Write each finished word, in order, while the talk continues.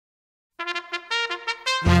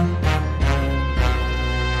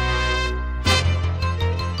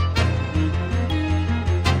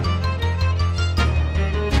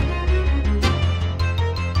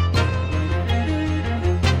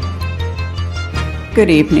Good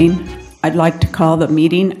evening. I'd like to call the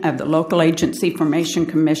meeting of the Local Agency Formation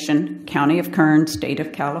Commission, County of Kern, State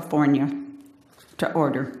of California, to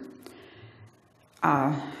order.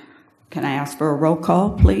 Can I ask for a roll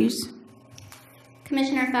call, please?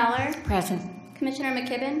 Commissioner Fowler? Present. Commissioner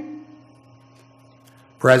McKibben?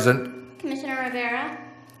 Present. Commissioner Rivera?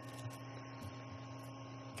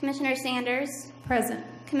 Commissioner Sanders? Present.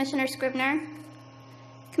 Commissioner Scribner?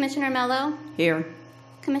 Commissioner Mello? Here.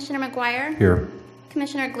 Commissioner McGuire? Here.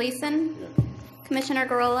 Commissioner Gleason? Commissioner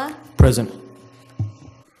Garola? Present.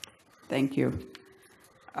 Thank you.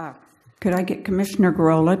 Could I get Commissioner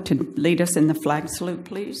Garola to lead us in the flag salute,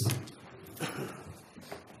 please?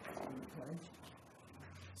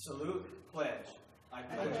 Salute, pledge. I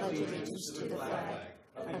pledge allegiance to the flag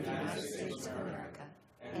of the United States of America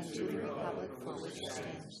and to the republic for which it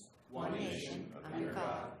stands, one nation, under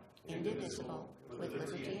God, indivisible, with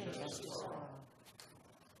liberty and justice for all.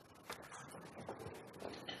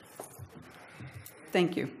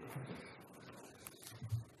 Thank you.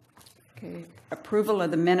 Okay. Approval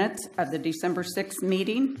of the minutes of the December 6th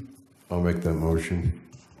meeting. I'll make that motion.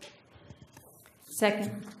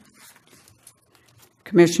 Second.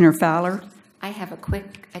 Commissioner Fowler. I have a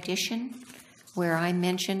quick addition where I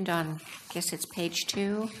mentioned on, I guess it's page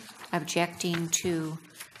 2, objecting to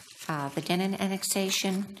the Denon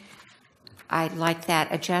annexation. I'd like that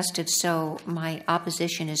adjusted so my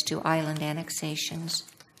opposition is to island annexations.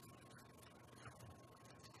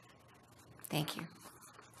 Thank you.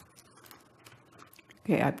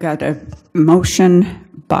 Okay, I've got a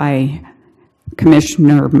motion by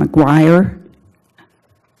Commissioner McGuire.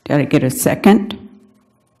 Did I get a second?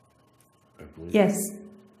 Yes.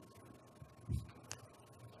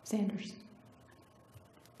 Sanders.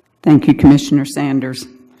 Thank you, Commissioner Sanders.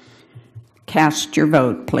 Cast your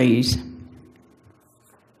vote, please.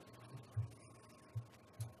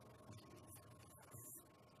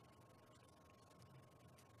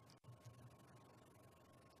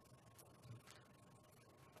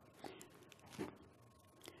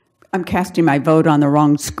 I'm casting my vote on the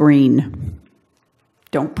wrong screen.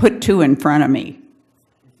 Don't put 2 in front of me.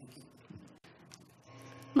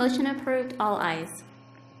 Motion approved, all ayes.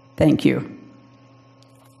 Thank you.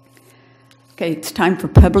 Okay, it's time for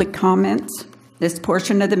public comments. This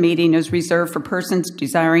portion of the meeting is reserved for persons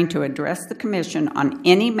desiring to address the Commission on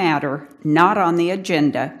any matter not on the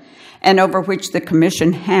agenda and over which the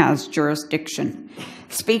Commission has jurisdiction.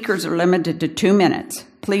 Speakers are limited to 2 minutes.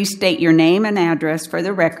 Please state your name and address for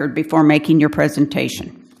the record before making your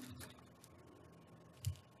presentation.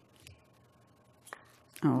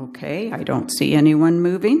 Okay, I don't see anyone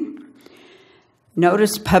moving.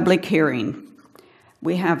 Notice public hearing.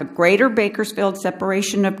 We have a Greater Bakersfield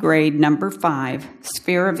Separation of Grade Number 5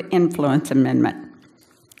 Sphere of Influence Amendment.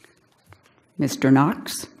 Mr.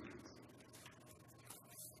 Knox.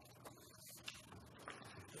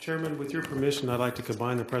 Chairman, with your permission, I'd like to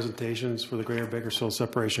combine the presentations for the Greater Bakersfield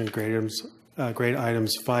Separation grade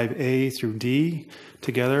items 5A through D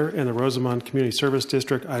together and the Rosamond Community Service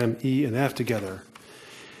District item E and F together.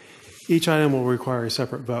 Each item will require a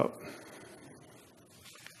separate vote.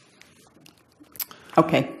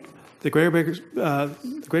 Okay. The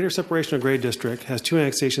Greater Separation of Grade District has 2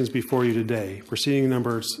 annexations before you today, proceeding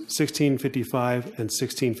numbers 1655 and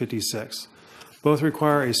 1656. Both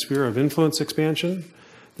require a sphere of influence expansion.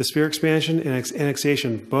 The sphere expansion and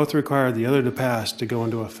annexation both require the other to pass to go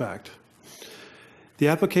into effect. The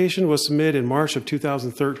application was submitted in March of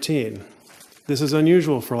 2013. This is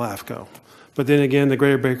unusual for LAFCo, but then again, the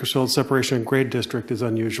Greater Bakersfield Separation of Grade District is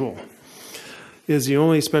unusual. It is the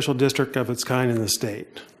only special district of its kind in the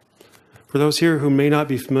state. For those here who may not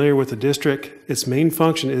be familiar with the district, its main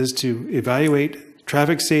function is to evaluate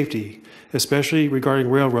traffic safety, especially regarding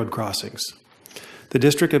railroad crossings. The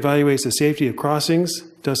district evaluates the safety of crossings,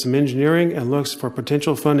 does some engineering, and looks for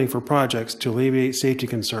potential funding for projects to alleviate safety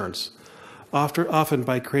concerns, often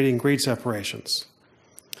by creating grade separations.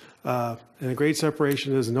 And a grade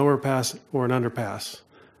separation is an overpass or an underpass,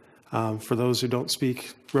 for those who don't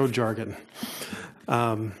speak road jargon.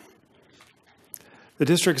 The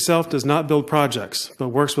district itself does not build projects, but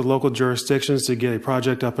works with local jurisdictions to get a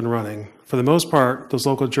project up and running. For the most part, those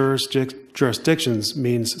local jurisdictions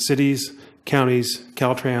means cities, counties,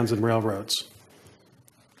 Caltrans, and railroads.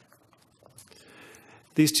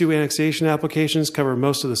 These 2 annexation applications cover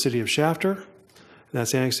most of the city of Shafter.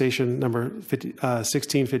 That's annexation number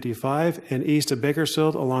 1655, and east of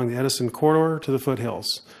Bakersfield along the Edison corridor to the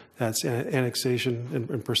foothills. That's annexation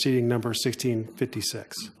and proceeding number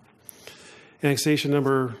 1656. Annexation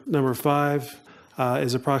number 5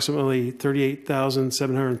 is approximately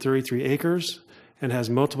 38,733 acres and has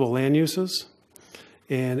multiple land uses.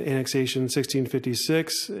 and annexation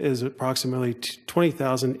 1656 is approximately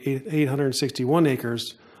 20,861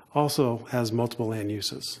 acres, also has multiple land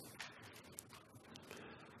uses.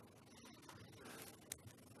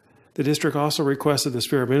 The district also requested the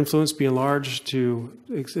sphere of influence be enlarged to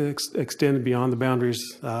extend beyond the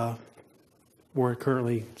boundaries where it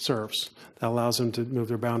currently serves. That allows them to move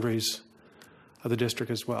their boundaries of the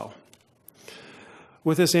district as well.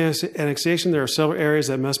 With this annexation, there are several areas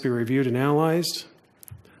that must be reviewed and analyzed.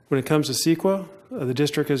 When it comes to CEQA, the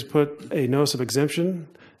district has put a notice of exemption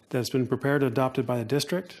that's been prepared and adopted by the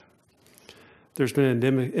district. There's been an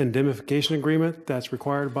indemnification agreement that's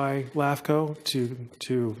required by LAFCo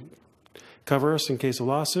to cover us in case of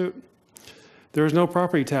lawsuit. There is no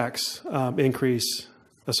property tax increase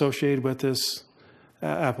associated with this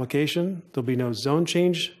application. There'll be no zone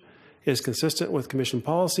change. It is consistent with commission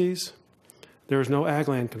policies. There is no ag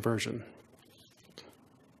land conversion.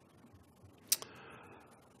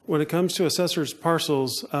 When it comes to assessors'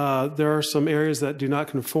 parcels, there are some areas that do not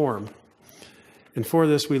conform. And for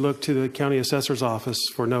this, we look to the county assessor's office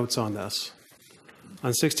for notes on this. On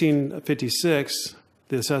 1656,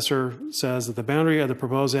 the assessor says that the boundary of the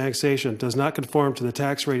proposed annexation does not conform to the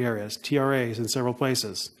tax rate areas, TRAs, in several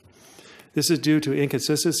places. This is due to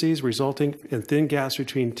inconsistencies resulting in thin gaps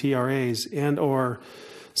between TRAs and or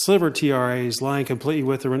sliver TRAs lying completely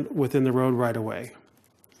within the road right-of-way.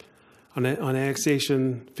 On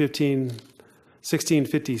annexation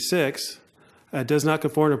 1656, does not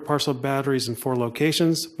conform to parcel boundaries in 4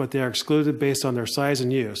 locations, but they are excluded based on their size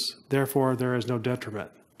and use. Therefore, there is no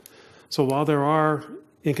detriment. So while there are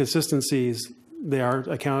inconsistencies, they are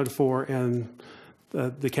accounted for, and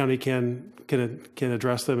the county can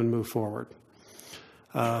address them and move forward.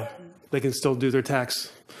 They can still do their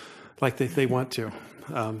tax like they want to,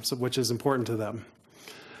 which is important to them.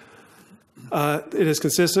 It is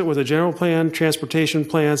consistent with the general plan, transportation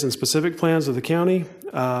plans, and specific plans of the county.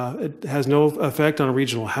 It has no effect on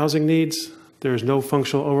regional housing needs. There is no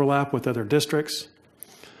functional overlap with other districts.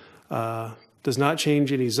 Does not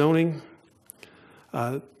change any zoning.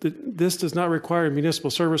 This does not require a municipal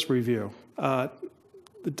service review.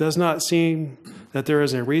 It does not seem that there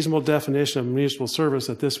is a reasonable definition of municipal service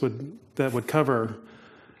that would cover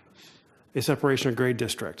a separation of grade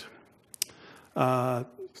district.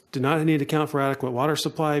 Do not need to account for adequate water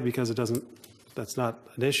supply because that's not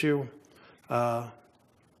an issue. And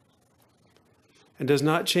does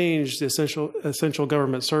not change the essential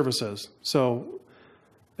government services. So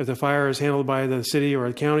if the fire is handled by the city or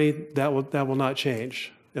the county, that will not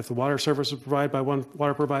change. If the water service is provided by one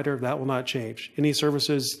water provider, that will not change. Any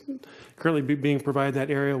services currently being provided in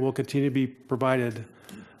that area will continue to be provided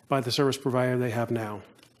by the service provider they have now.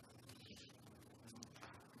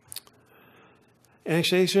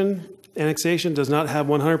 Annexation does not have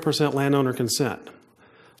 100% landowner consent.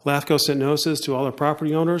 LAFCo sent notices to all the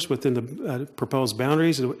property owners within the proposed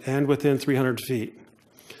boundaries and within 300 feet.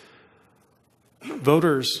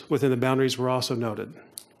 Voters within the boundaries were also noted.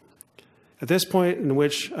 At this point in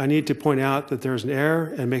which I need to point out that there is an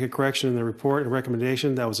error and make a correction in the report and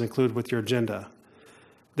recommendation that was included with your agenda.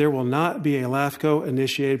 There will not be a LAFCo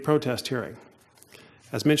initiated protest hearing.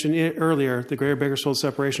 As mentioned earlier, the Greater Bakersfield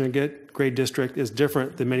Separation of Grade District is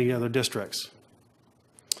different than many other districts.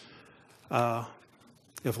 If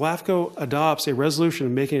LAFCo adopts a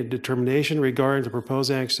resolution making a determination regarding the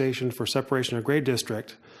proposed annexation for separation of grade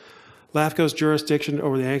district, LAFCo's jurisdiction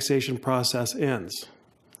over the annexation process ends.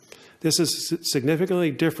 This is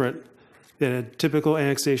significantly different than a typical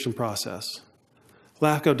annexation process.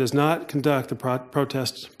 LAFCo does not conduct the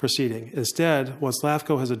protest proceeding. Instead, once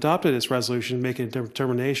LAFCo has adopted its resolution making a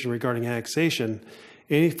determination regarding annexation,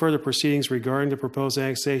 any further proceedings regarding the proposed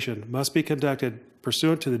annexation must be conducted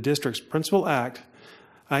pursuant to the district's principal act,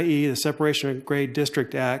 i.e. the Separation of Grade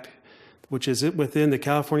District Act, which is within the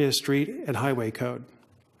California Street and Highway Code.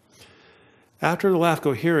 After the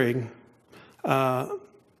LAFCo hearing, the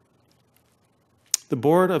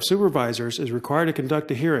Board of Supervisors is required to conduct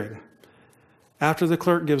a hearing. After the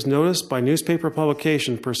clerk gives notice by newspaper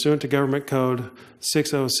publication pursuant to Government Code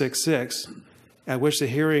 6066, at which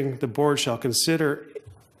the board shall consider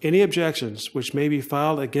any objections which may be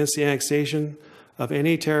filed against the annexation of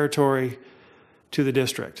any territory to the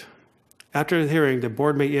district. After the hearing, the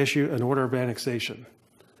board may issue an order of annexation.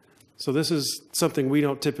 So this is something we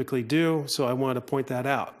don't typically do, so I wanted to point that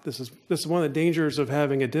out. This is one of the dangers of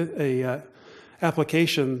having a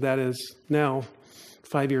application that is now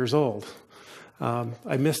 5 years old.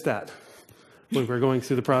 I missed that when we were going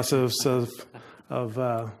through the process of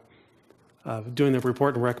doing the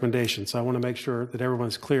report and recommendation. So I want to make sure that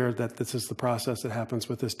everyone's clear that this is the process that happens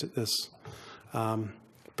with this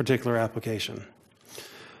particular application.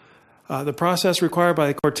 The process required by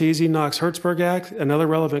the Cortese-Knox-Hertzberg Act and other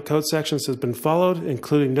relevant code sections has been followed,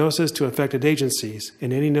 including notices to affected agencies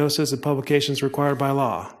and any notices and publications required by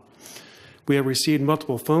law. We have received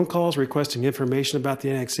multiple phone calls requesting information about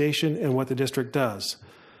the annexation and what the district does,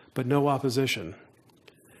 but no opposition.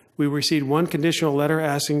 We received one conditional letter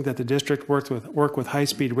asking that the district work with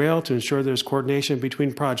high-speed rail to ensure there's coordination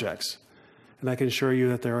between projects, and I can assure you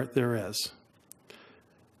that there is.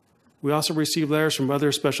 We also received letters from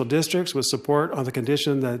other special districts with support on the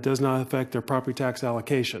condition that it does not affect their property tax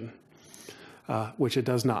allocation, which it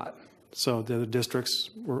does not. So the other districts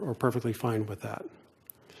were perfectly fine with that.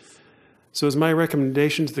 So it's my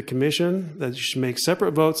recommendation to the commission that you should make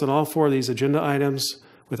separate votes on all 4 of these agenda items,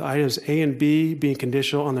 with items A and B being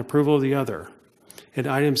conditional on the approval of the other, and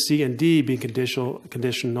items C and D being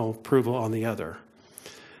conditional approval on the other.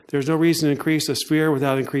 There's no reason to increase the sphere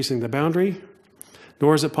without increasing the boundary,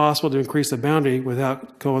 nor is it possible to increase the boundary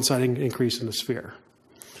without coinciding increase in the sphere.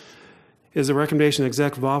 It is a recommendation of the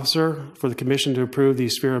executive officer for the commission to approve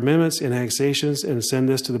these sphere amendments and annexations and send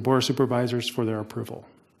this to the Board of Supervisors for their approval.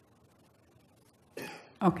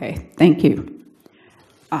 Okay, thank you.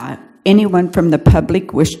 Anyone from the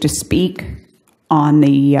public wish to speak on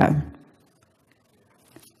the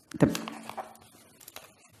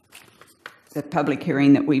public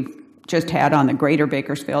hearing that we've just had on the Greater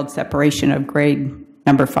Bakersfield separation of grade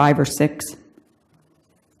number 5 or 6?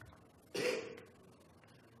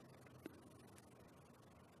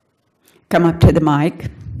 Come up to the mic.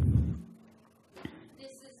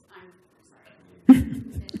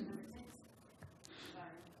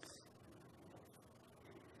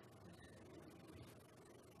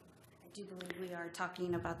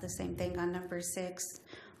 Talking about the same thing on number 6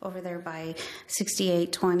 over there by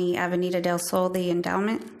 6820 Avenida del Sol, the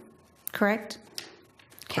endowment, correct?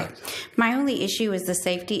 Okay. My only issue is the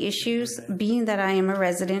safety issues, being that I am a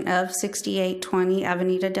resident of 6820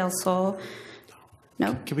 Avenida del Sol.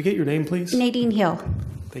 No? Can we get your name, please? Nadine Hill.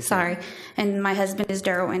 Thank you. Sorry. And my husband is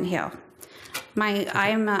Darwin Hill.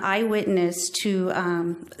 I'm an eyewitness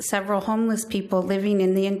to several homeless people living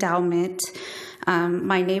in the endowment.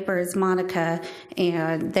 My neighbor is Monica,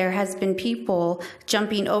 and there has been people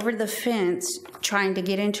jumping over the fence trying to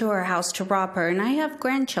get into her house to rob her. And I have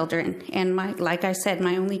grandchildren, and like I said,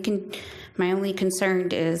 my only concern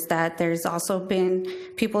is that there's also been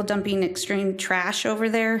people dumping extreme trash over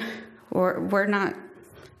there, or we're not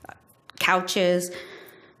couches,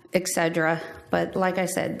 etc. But like I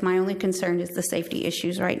said, my only concern is the safety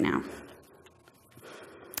issues right now.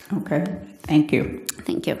 Okay, thank you.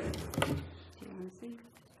 Thank you.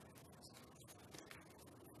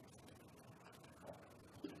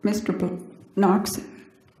 Mr. Knox,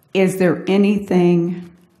 is there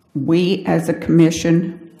anything we as a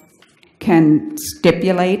commission can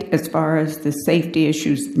stipulate as far as the safety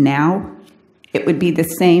issues now? It would be the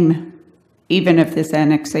same even if this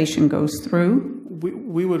annexation goes through?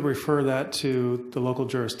 We would refer that to the local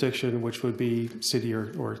jurisdiction, which would be city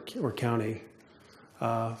or county,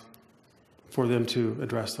 for them to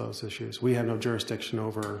address those issues. We have no jurisdiction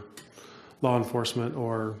over law enforcement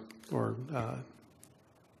or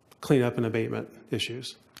cleanup and abatement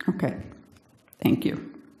issues. Okay, thank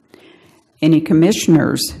you. Any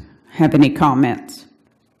commissioners have any comments?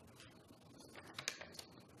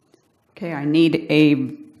 Okay, I need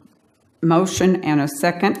a motion and a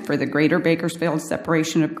second for the Greater Bakersfield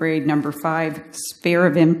separation of grade number 5 sphere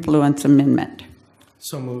of influence amendment.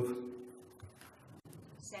 So move.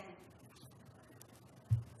 Second.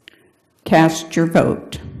 Cast your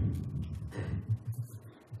vote.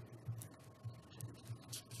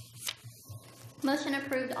 Motion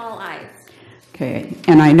approved, all ayes. Okay,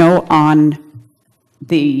 and I know on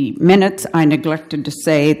the minutes I neglected to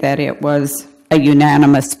say that it was a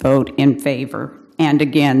unanimous vote in favor. And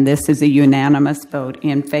again, this is a unanimous vote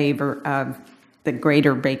in favor of the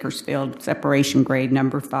Greater Bakersfield separation grade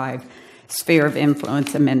number 5 sphere of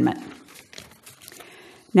influence amendment.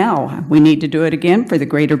 Now, we need to do it again for the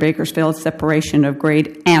Greater Bakersfield separation of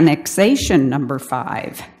grade annexation number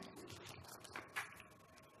 5.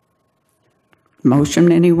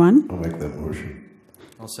 Motion, anyone? I'll make that motion.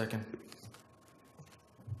 I'll second.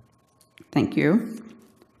 Thank you.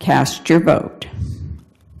 Cast your vote.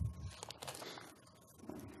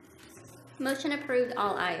 Motion approved,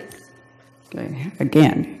 all ayes. Okay.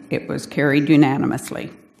 Again, it was carried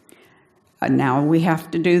unanimously. Now we have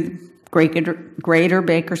to do Greater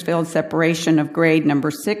Bakersfield separation of grade number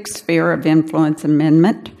 6 sphere of influence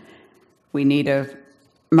amendment. We need a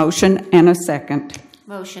motion and a second.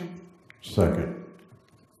 Motion. Second.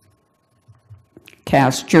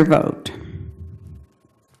 Cast your vote.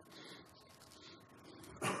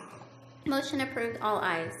 Motion approved, all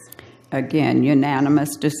ayes. Again,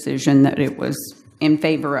 unanimous decision that it was in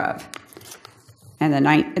favor of. And the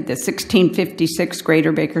 1656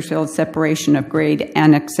 Greater Bakersfield Separation of Grade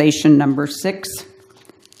Annexation Number 6.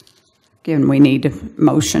 Again, we need a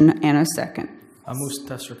motion and a second. I move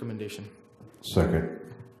staff's recommendation. Second.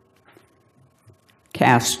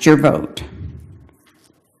 Cast your vote.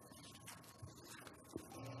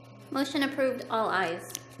 Motion approved, all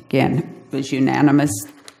ayes. Again, it was unanimous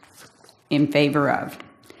in favor of.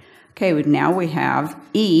 Okay, now we have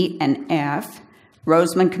E and F,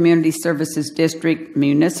 Roseman Community Services District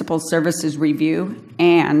Municipal Services Review,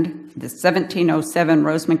 and the 1707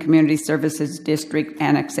 Roseman Community Services District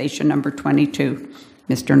Annexation Number 22.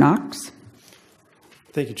 Mr. Knox.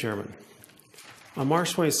 Thank you, Chairman. On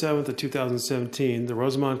March 27th of 2017, the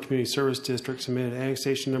Rosemont Community Service District submitted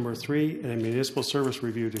annexation number 3 and a municipal service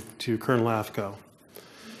review to Kern LAFCo.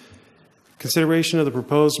 Consideration of the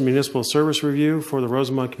proposed municipal service review for the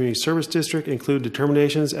Rosemont Community Service District include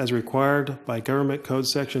determinations as required by Government Code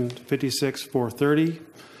Section 56-430.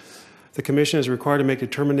 The Commission is required to make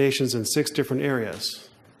determinations in 6 different areas.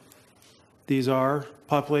 These are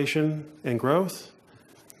population and growth.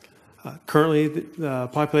 Currently, the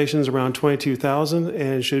population is around 22,000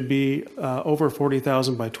 and should be over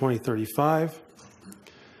 40,000 by 2035.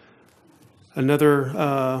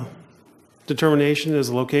 Another determination is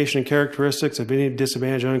the location and characteristics of any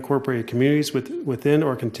disadvantaged unincorporated communities within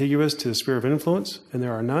or contiguous to the sphere of influence, and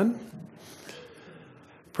there are none.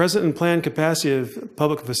 Present and planned capacity of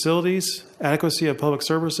public facilities, adequacy of public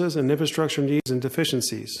services, and infrastructure needs and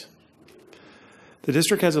deficiencies. The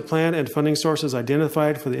district has a plan and funding sources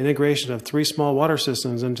identified for the integration of 3 small water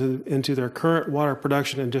systems into their current water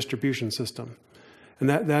production and distribution system. And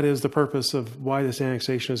that is the purpose of why this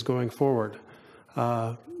annexation is going forward.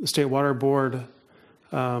 The State Water Board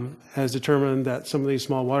has determined that some of these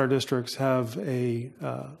small water districts have a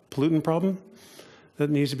pollutant problem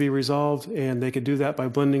that needs to be resolved, and they could do that by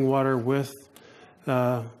blending water with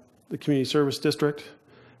the community service district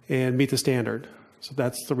and meet the standard. So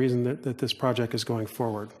that's the reason that this project is going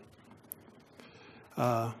forward.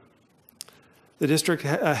 The district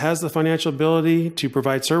has the financial ability to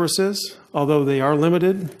provide services, although they are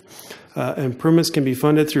limited. Improvements can be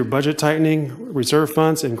funded through budget tightening, reserve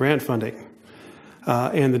funds, and grant funding.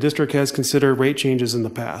 And the district has considered rate changes in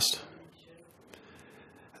the past.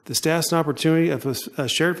 The staff's an opportunity of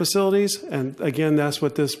shared facilities, and again, that's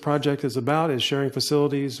what this project is about, is sharing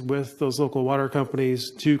facilities with those local water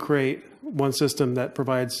companies to create one system that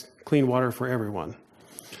provides clean water for everyone.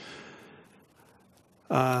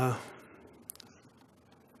 The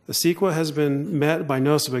CEQA has been met by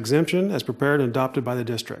notice of exemption as prepared and adopted by the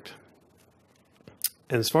district.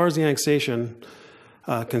 And as far as the annexation,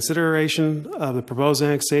 consideration of the proposed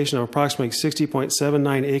annexation of approximately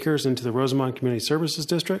 60.79 acres into the Rosemont Community Services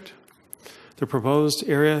District. The proposed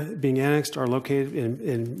area being annexed are located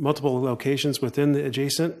in multiple locations within and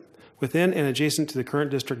adjacent to the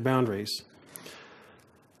current district boundaries.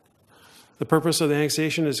 The purpose of the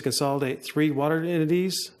annexation is to consolidate 3 water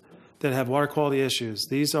entities that have water quality issues.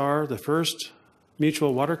 These are the First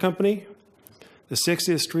Mutual Water Company, the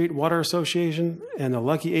 60th Street Water Association, and the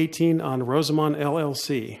Lucky 18 on Rosemont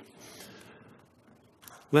LLC.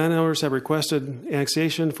 Landowners have requested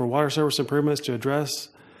annexation for water service improvements to address,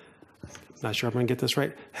 not sure if I'm going to get this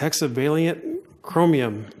right, hexavalent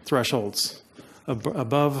chromium thresholds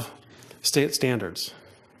above state standards.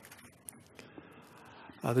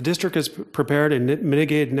 The district has prepared a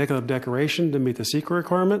mitigated negative declaration to meet the CEQA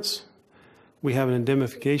requirements. We have an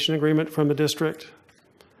indemnification agreement from the district.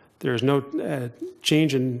 There is no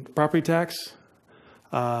change in property tax,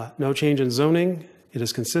 no change in zoning. It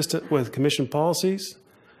is consistent with commission policies.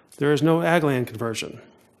 There is no ag land conversion.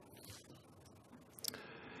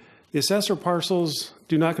 The assessor parcels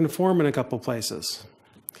do not conform in a couple places,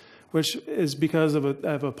 which is because of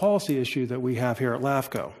a policy issue that we have here at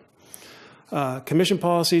LAFCo. Commission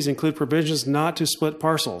policies include provisions not to split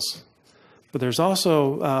parcels, but there's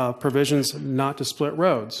also provisions not to split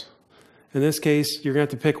roads. In this case, you're going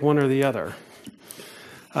to have to pick one or the other.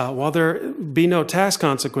 While there be no tax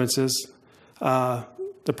consequences,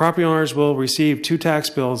 the property owners will receive 2 tax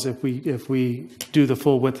bills if we do the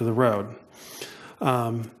full width of the road.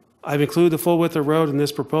 I've included the full width of the road in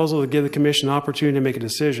this proposal to give the commission an opportunity to make a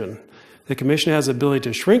decision. The commission has the ability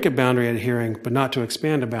to shrink a boundary at a hearing, but not to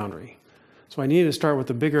expand a boundary. So I need to start with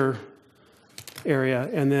the bigger area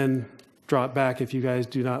and then draw it back if you guys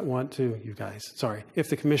do not want to, if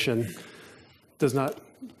the commission does not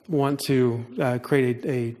want to create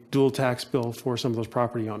a dual tax bill for some of those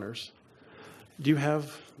property owners. Do you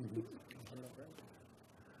have?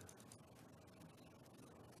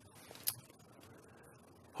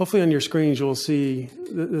 hopefully on your screens you'll see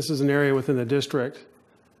this is an area within the district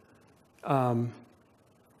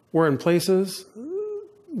where in places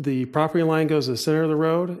the property line goes to the center of the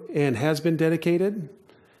road and has been dedicated.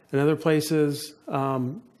 In other places,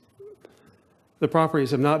 the properties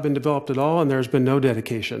have not been developed at all, and there's been no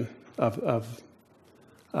dedication of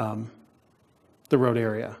the road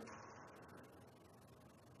area.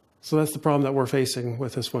 So that's the problem that we're facing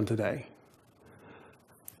with this one today.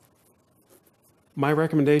 My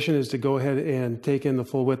recommendation is to go ahead and take in the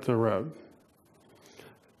full width of the road.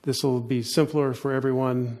 This will be simpler for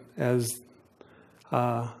everyone as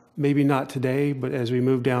maybe not today, but as we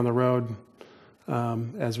move down the road,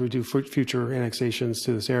 as we do future annexations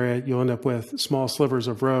to this area, you'll end up with small slivers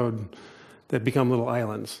of road that become little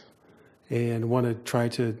islands, and want to try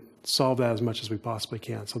to solve that as much as we possibly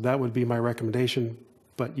can. So that would be my recommendation,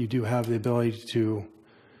 but you do have the ability to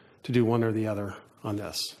do one or the other on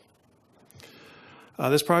this.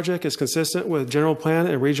 This project is consistent with general plan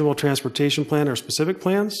and regional transportation plan or specific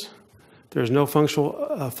plans. There's no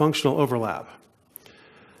functional overlap.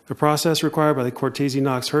 The process required by the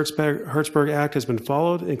Cortese-Knox-Hertzberg Act has been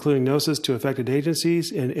followed, including notices to affected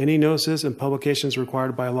agencies and any notices and publications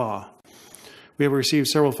required by law. We have received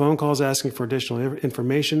several phone calls asking for additional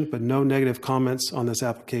information, but no negative comments on this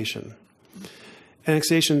application.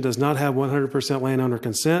 Annexation does not have 100% landowner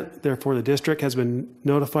consent. Therefore, the district has been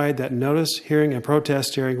notified that notice, hearing, and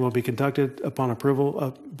protest hearing will be conducted upon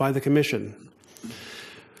approval by the commission,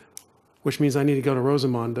 which means I need to go to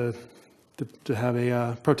Rosamond to have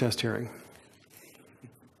a protest hearing.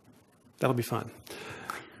 That'll be fun.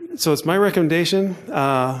 So it's my recommendation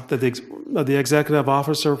that the executive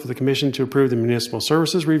officer for the commission to approve the municipal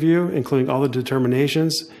services review, including all the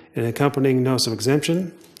determinations and accompanying notice of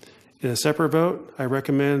exemption. In a separate vote, I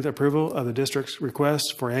recommend approval of the district's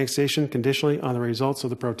request for annexation conditionally on the results of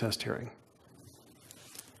the protest hearing.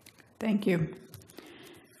 Thank you.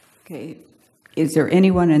 Okay. Is there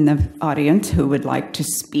anyone in the audience who would like to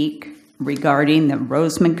speak regarding the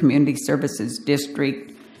Roseman Community Services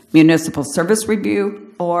District Municipal Service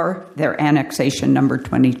Review or their annexation number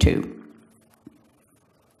 22?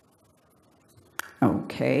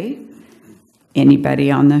 Okay. Anybody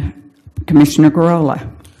on the Commissioner Garola?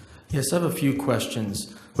 Yes, I have a few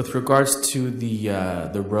questions with regards to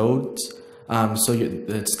the roads.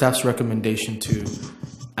 The staff's recommendation to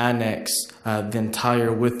annex the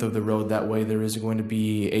entire width of the road. That way, there is going to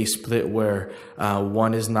be a split where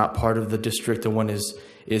one is not part of the district and one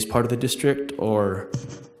is part of the district. Or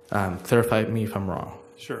clarify me if I'm wrong.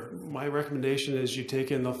 Sure. My recommendation is you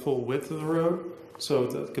take in the full width of the road, so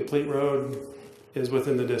the complete road is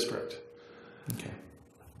within the district. Okay.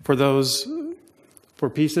 For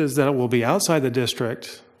pieces that will be outside the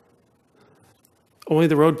district, only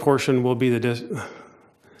the road portion will be in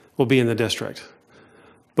the district.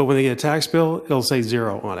 But when they get a tax bill, it'll say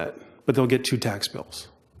 0 on it, but they'll get 2 tax bills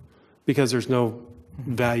because there's no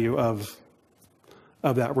value of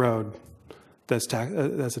that road that's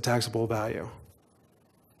a taxable value.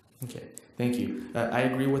 Okay, thank you. I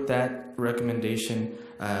agree with that recommendation.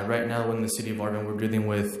 Right now in the city of Arvin, we're dealing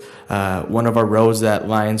with one of our roads that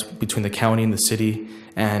lines between the county and the city.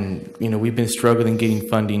 And, we've been struggling getting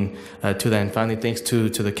funding to that. And finally, thanks to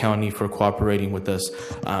the county for cooperating with us.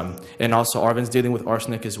 And also Arvin's dealing with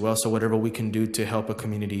arsenic as well. So whatever we can do to help a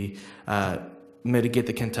community mitigate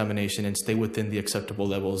the contamination and stay within the acceptable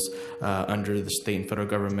levels under the state and federal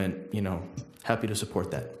government, happy to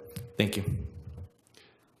support that. Thank you.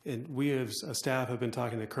 And we as a staff have been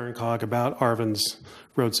talking to Kern about Arvin's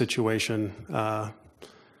road situation.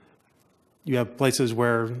 You have places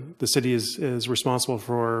where the city is responsible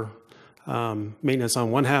for maintenance on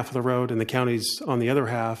one half of the road and the county's on the other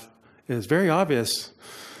half. And it's very obvious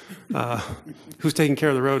who's taking care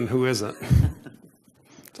of the road and who isn't.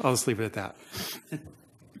 So I'll just leave it at that.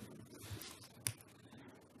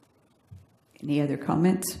 Any other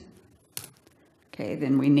comments? Okay,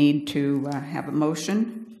 then we need to have a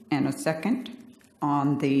motion and a second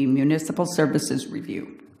on the municipal services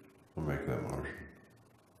review. I'll make that motion.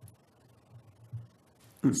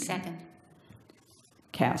 Okay. Second.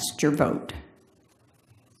 Cast your vote.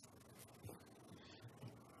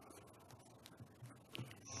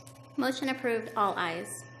 Motion approved, all ayes.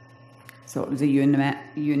 So it was a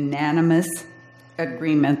unanimous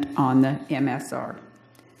agreement on the MSR.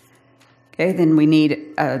 Okay, then we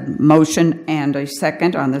need a motion and a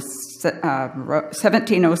second on the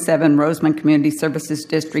 1707 Roseman Community Services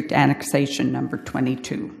District annexation number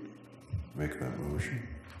 22. Make that motion.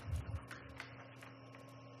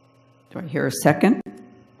 Do I hear a second?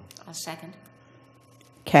 I'll second.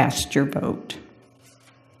 Cast your vote.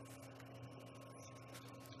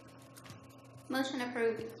 Motion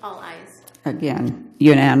approved, all ayes. Again,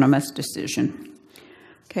 unanimous decision.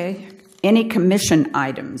 Okay, any commission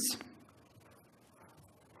items?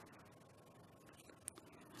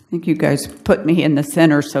 I think you guys put me in the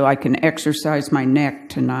center so I can exercise my neck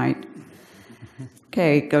tonight.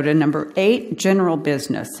 Okay, go to number 8, general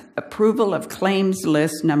business. Approval of claims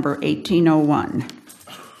list number 1801.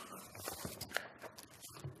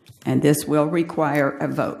 And this will require a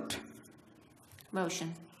vote.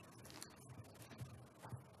 Motion.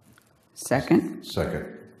 Second? Second.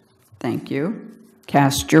 Thank you.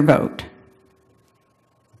 Cast your vote.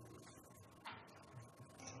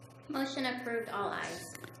 Motion approved, all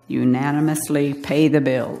ayes. Unanimously pay the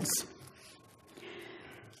bills.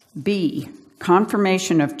 B,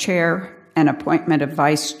 confirmation of chair and appointment of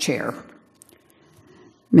vice chair.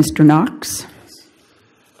 Mr. Knox?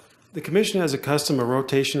 The commission has a custom of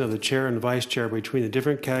rotation of the chair and vice chair between the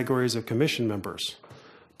different categories of commission members.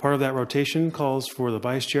 Part of that rotation calls for the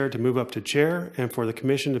vice chair to move up to chair and for the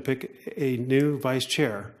commission to pick a new vice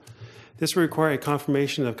chair. This will require a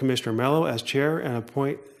confirmation of Commissioner Mello as chair and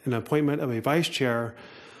an appointment of a vice chair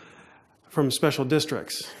from special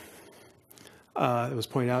districts. It was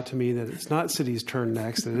pointed out to me that it's not city's turn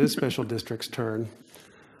next, it is special district's turn.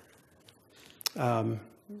 Let's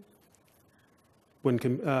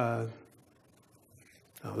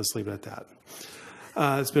leave it at that.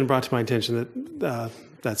 It's been brought to my attention that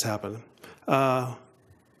that's happened.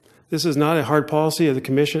 This is not a hard policy of the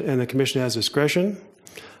commission, and the commission has discretion.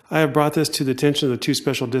 I have brought this to the attention of the 2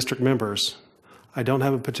 special district members. I don't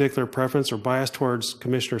have a particular preference or bias towards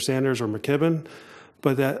Commissioner Sanders or McKibben,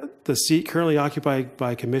 but that the seat currently occupied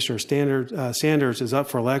by Commissioner Sanders is up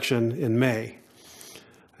for election in May.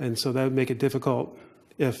 And so that would make it difficult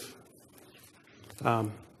if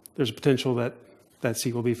there's a potential that that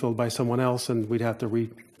seat will be filled by someone else and we'd have to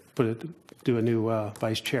do a new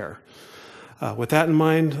vice chair. With that in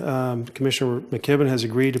mind, Commissioner McKibben has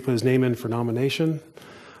agreed to put his name in for nomination,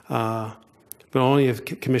 but only if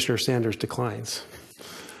Commissioner Sanders declines.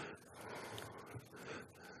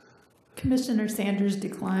 Commissioner Sanders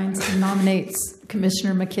declines and nominates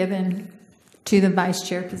Commissioner McKibben to the vice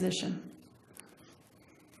chair position.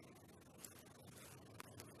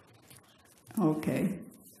 Okay.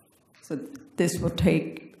 So this will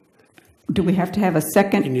take, do we have to have a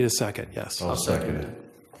second? You need a second, yes. I'll second it.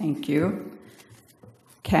 Thank you.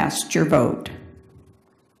 Cast your vote.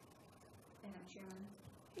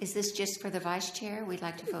 Is this just for the vice chair? We'd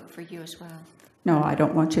like to vote for you as well. No, I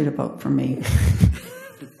don't want you to vote for me.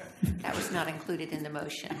 That was not included in the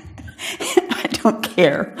motion. I don't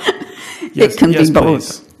care. Yes, It can be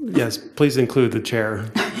both. Please. Yes, please include the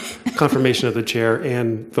chair, confirmation of the chair,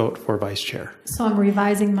 and vote for vice chair. So I'm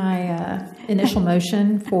revising my initial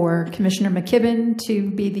motion for Commissioner McKibben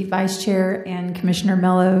to be the vice chair and Commissioner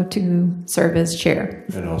Mello to serve as chair.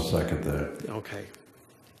 And I'll second that. Okay.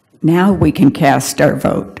 Now we can cast our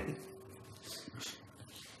vote.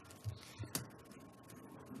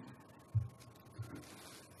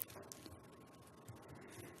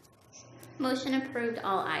 Motion approved,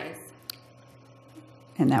 all ayes.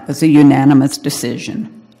 And that was a unanimous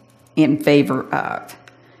decision in favor of.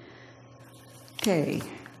 Okay.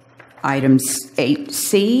 Items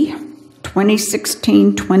 8C,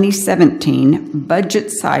 2016-2017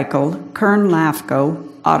 budget cycle, Kern LAFCo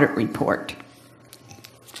audit report.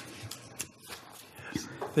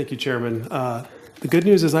 Thank you, Chairman. The good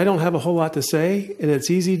news is I don't have a whole lot to say, and it's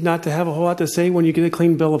easy not to have a whole lot to say when you get a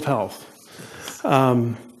clean bill of health.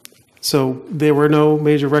 So there were no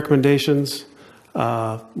major recommendations.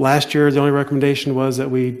 Last year, the only recommendation was that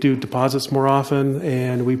we do deposits more often,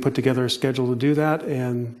 and we put together a schedule to do that,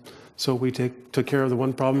 and so we took care of the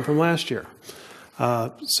one problem from last year.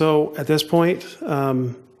 So at this point,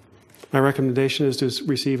 my recommendation is to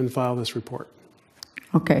receive and file this report.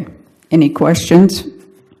 Okay. Any questions?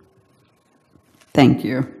 Thank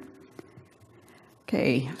you.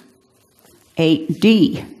 Okay.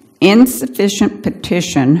 8D, insufficient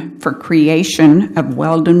petition for creation of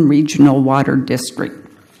Weldon Regional Water District.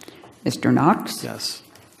 Mr. Knox? Yes.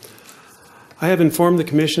 I have informed the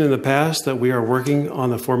Commission in the past that we are working on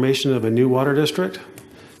the formation of a new water district.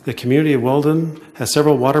 The community of Weldon has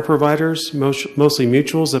several water providers, mostly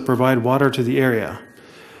mutuals, that provide water to the area.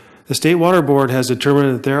 The State Water Board has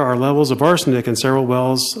determined that there are levels of arsenic in several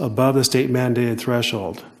wells above the state mandated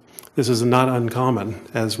threshold. This is not uncommon,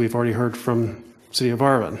 as we've already heard from City of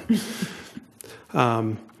Arvin.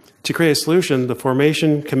 To create a solution, a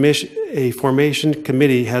formation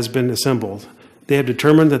committee has been assembled. They have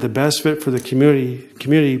determined that the best fit for the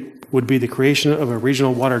community would be the creation of a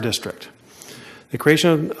regional water district, the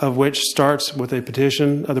creation of which starts with a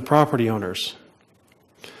petition of the property owners.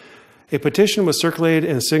 A petition was circulated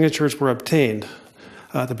and signatures were obtained.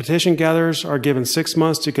 The petition gatherers are given 6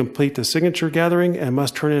 months to complete the signature gathering and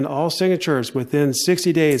must turn in all signatures within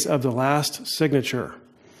 60 days of the last signature.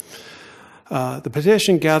 The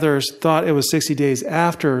petition gatherers thought it was 60 days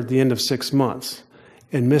after the end of 6 months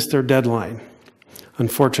and missed their deadline,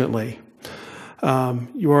 unfortunately.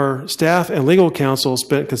 Your staff and legal counsel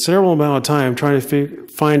spent a considerable amount of time trying to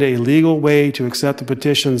find a legal way to accept the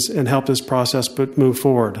petitions and help this process move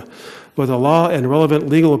forward. But the law and relevant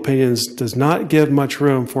legal opinions does not give much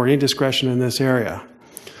room for any discretion in this area.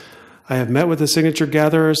 I have met with the signature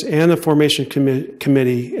gatherers and the formation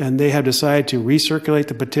committee, and they have decided to recirculate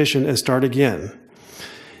the petition and start again.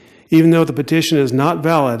 Even though the petition is not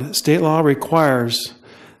valid, state law requires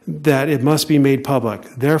that it must be made public.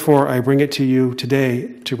 Therefore, I bring it to you today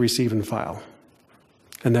to receive and file.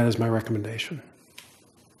 And that is my recommendation.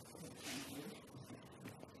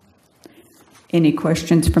 Any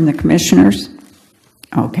questions from the commissioners?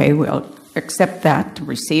 Okay, we'll accept that to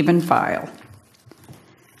receive and file.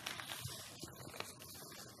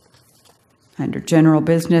 Under general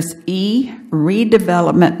business E,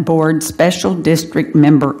 redevelopment board special district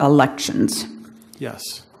member elections.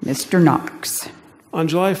 Yes. Mr. Knox. On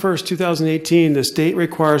July 1st, 2018, the state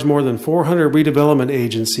requires more than 400 redevelopment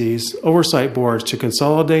agencies, oversight boards, to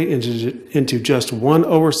consolidate into just one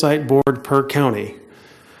oversight board per county.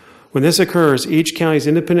 When this occurs, each county's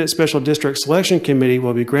independent special district selection committee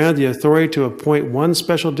will be granted the authority to appoint one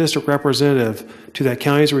special district representative to that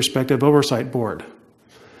county's respective oversight board.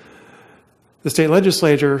 The state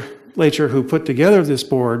legislature who put together this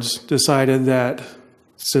boards decided that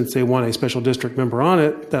since they want a special district member on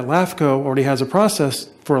it, that LAFCo already has a process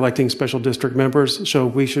for electing special district members, so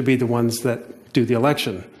we should be the ones that do the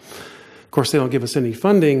election. Of course, they don't give us any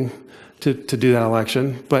funding to do that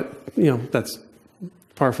election, but that's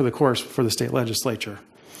par for the course for the state legislature.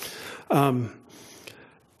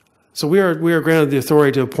 So we are granted the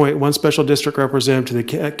authority to appoint one special district representative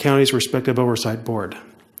to the county's respective oversight board.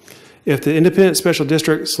 If the independent special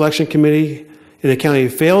district selection committee in the county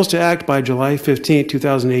fails to act by July 15,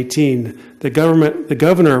 2018, the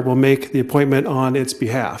governor will make the appointment on its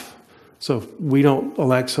behalf. So if we don't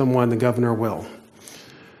elect someone, the governor will.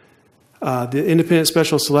 The Independent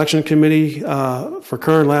Special Selection Committee for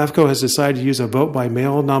Kern LAFCo has decided to use a vote by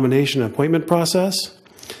mail nomination appointment process.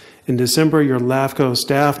 In December, your LAFCo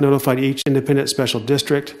staff notified each independent special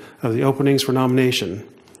district of the openings for nomination.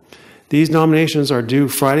 These nominations are due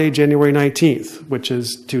Friday, January 19th, which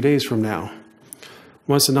is 2 days from now.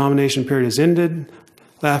 Once the nomination period is ended,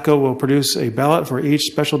 LAFCo will produce a ballot for each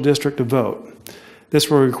special district to vote. This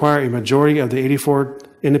will require a majority of the 84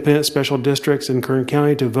 independent special districts in Kern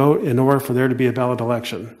County to vote in order for there to be a ballot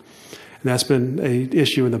election. And that's been an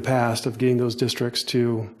issue in the past of getting those districts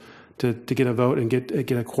to get a vote and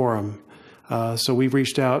get a quorum. So we've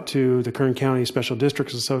reached out to the Kern County Special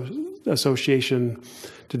Districts Association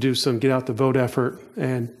to do some get out the vote effort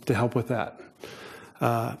and to help with that.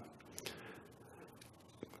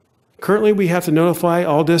 Currently, we have to notify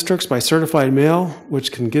all districts by certified mail,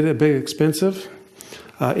 which can get a bit expensive.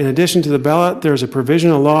 In addition to the ballot, there's a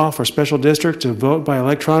provisional law for special districts to vote by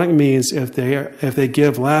electronic means if they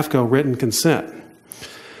give LAFCo written consent.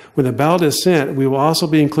 When the ballot is sent, we will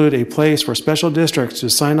also include a place for special districts to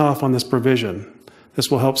sign off on this provision. This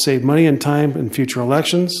will help save money and time in future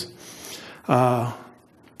elections.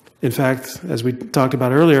 In fact, as we talked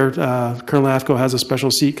about earlier, Kern LAFCo has a special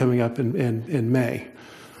seat coming up in May.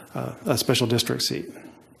 A special district seat.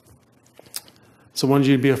 So I wanted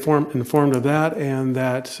you to be informed of that, and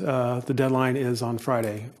that the deadline is on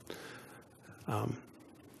Friday.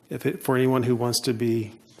 For anyone who wants to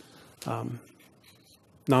be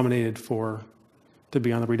nominated to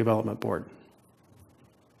be on the redevelopment board.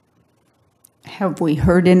 Have we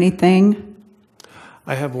heard anything?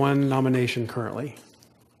 I have one nomination currently.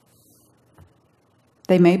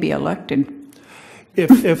 They may be elected.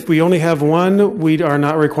 If we only have one, we are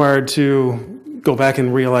not required to go back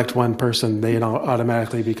and re-elect one person. They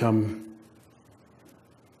automatically become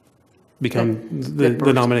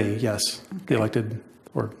the nominee, yes. Okay. The elected,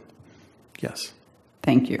 or yes.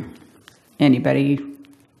 Thank you. Anybody?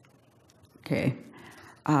 Okay.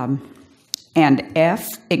 And F,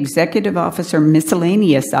 executive officer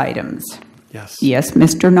miscellaneous items. Yes. Yes,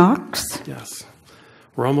 Mr. Knox? Yes.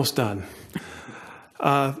 We're almost done.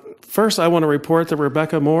 First, I want to report that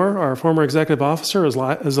Rebecca Moore, our former executive officer, is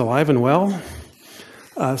alive and well.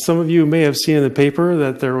 Some of you may have seen in the paper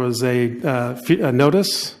that there was a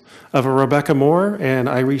notice of a Rebecca Moore, and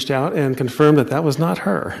I reached out and confirmed that that was not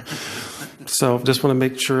her. So just want to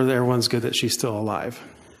make sure that everyone's good that she's still alive.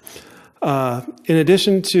 In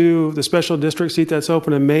addition to the special district seat that's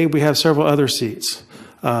open in May, we have several other seats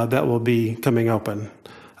that will be coming open.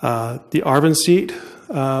 The Arvin seat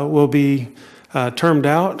will be termed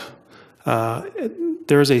out.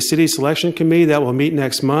 There is a city selection committee that will meet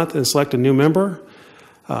next month and select a new member.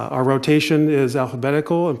 Our rotation is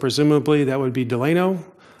alphabetical, and presumably that would be Delano.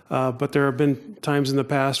 But there have been times in the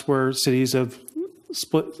past where cities have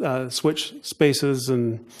switched spaces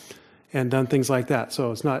and done things like that.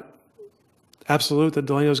 So it's not absolute that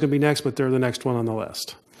Delano is going to be next, but they're the next one on the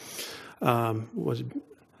list. An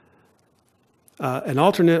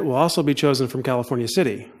alternate will also be chosen from California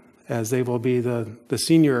City, as they will be the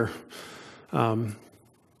senior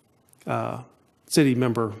city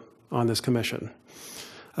member on this commission.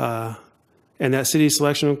 And that city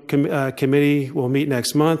selection committee will meet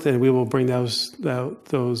next month, and we will bring those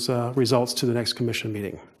results to the next commission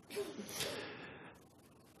meeting.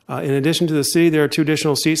 In addition to the city, there are 2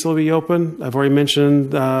 additional seats that will be open. I've already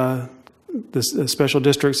mentioned the special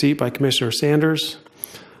district seat by Commissioner Sanders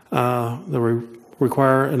that will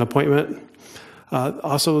require an appointment.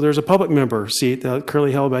 Also, there's a public member seat that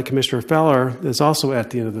currently held by Commissioner Fowler that's also at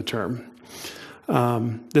the end of the term.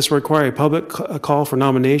 This will require a public call for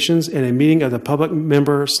nominations and a meeting of the public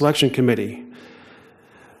member selection committee.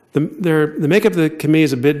 The makeup of the committee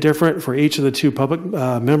is a bit different for each of the 2 public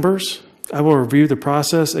members. I will review the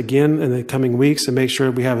process again in the coming weeks and make sure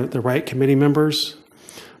we have the right committee members.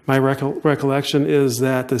 My recollection is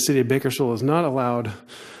that the city of Bakersfield is not allowed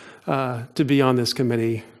to be on this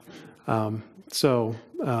committee. So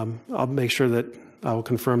I'll make sure that I will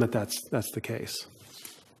confirm that that's the case.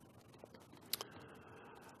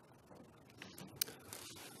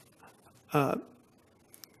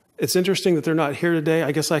 It's interesting that they're not here today.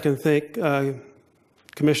 I guess I can thank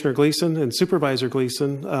Commissioner Gleason and Supervisor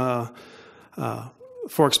Gleason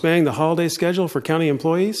for expanding the holiday schedule for county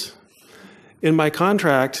employees. In my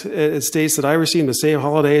contract, it states that I receive the same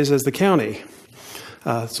holidays as the county.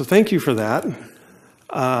 So thank you for that.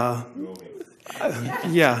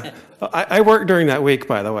 Yeah, I work during that week,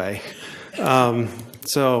 by the way.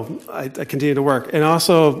 So I continue to work. And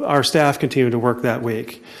also our staff continue to work that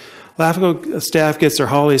week. LAFCo staff gets their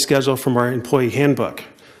holiday schedule from our employee handbook.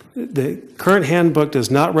 The current handbook does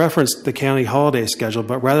not reference the county holiday schedule,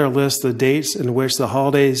 but rather lists the dates in which the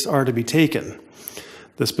holidays are to be taken,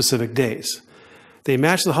 the specific days. They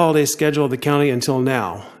match the holiday schedule of the county until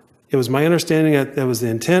now. It was my understanding that it was the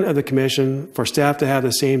intent of the commission for staff to have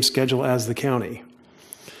the same schedule as the county.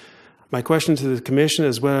 My question to the commission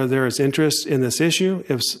is whether there is interest in this issue,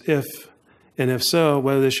 if so,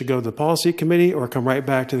 whether this should go to the policy committee or come right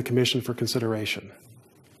back to the commission for consideration.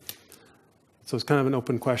 So it's kind of an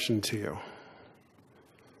open question to you.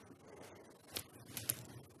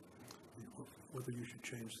 Whether you should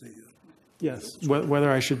change the... Yes,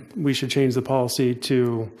 whether we should change the policy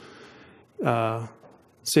to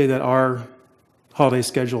say that our holiday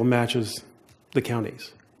schedule matches the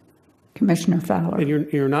county's. Commissioner Fowler. And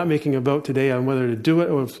you're not making a vote today on whether to do it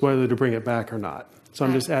or whether to bring it back or not. So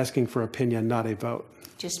I'm just asking for opinion, not a vote.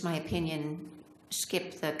 Just my opinion,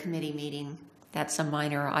 skip the committee meeting. That's a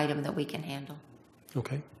minor item that we can handle.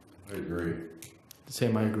 Okay. I agree.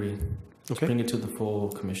 Same, I agree. Okay. Bring it to the full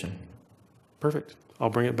commission. Perfect. I'll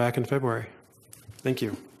bring it back in February. Thank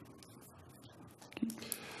you.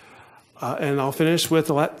 And I'll finish with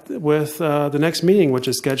the next meeting, which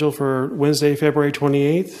is scheduled for Wednesday, February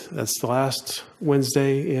 28th. That's the last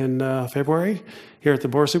Wednesday in February here at the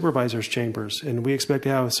Board of Supervisors chambers. And we expect to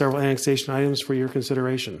have several annexation items for your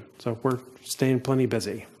consideration. So we're staying plenty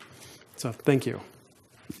busy. So thank you.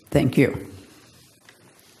 Thank you.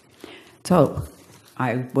 So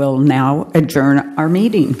I will now adjourn our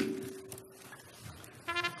meeting.